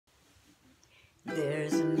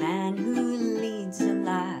There's a man who leads a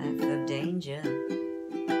life of danger.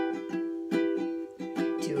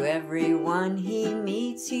 To everyone he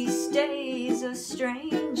meets, he stays a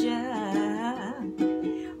stranger.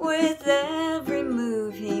 With every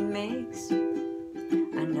move he makes,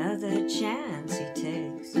 another chance he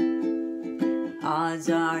takes. Odds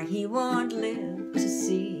are he won't live to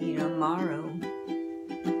see tomorrow.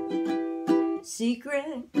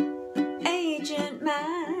 Secret agent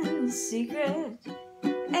man, secret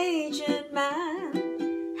agent man.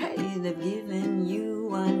 Hey, they've given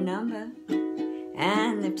you a number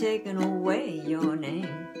and they've taken away your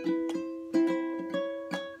name.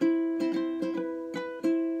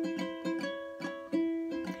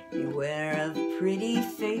 Beware of pretty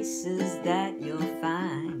faces that you'll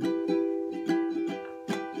find.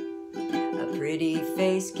 A pretty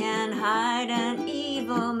face can hide an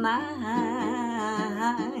evil mind.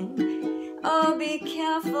 Oh, be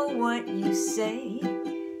careful what you say,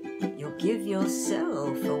 you'll give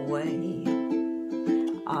yourself away.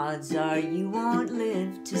 Odds are you won't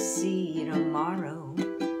live to see tomorrow.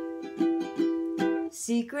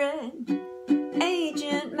 Secret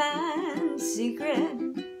agent man, secret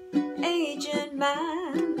agent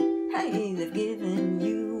man. Hey, they've given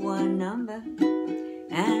you a number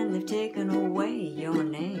and they've taken away your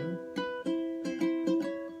name.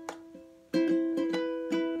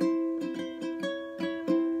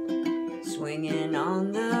 Swinging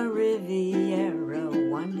on the Riviera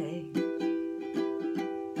one day,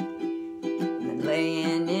 and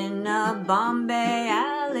laying in a Bombay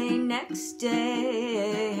alley next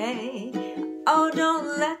day. Oh,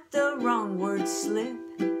 don't let the wrong word slip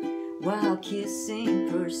while kissing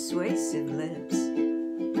persuasive lips.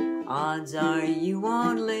 Odds are you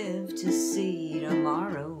won't live to see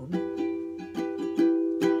tomorrow.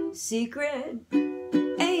 Secret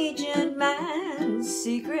agent man,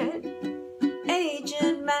 secret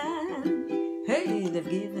agent man. Hey, they've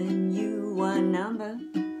given you a number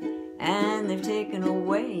and they've taken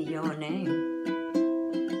away your name.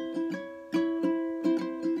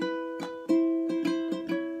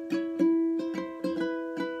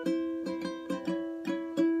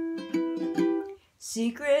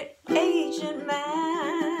 Secret agent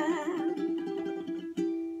man.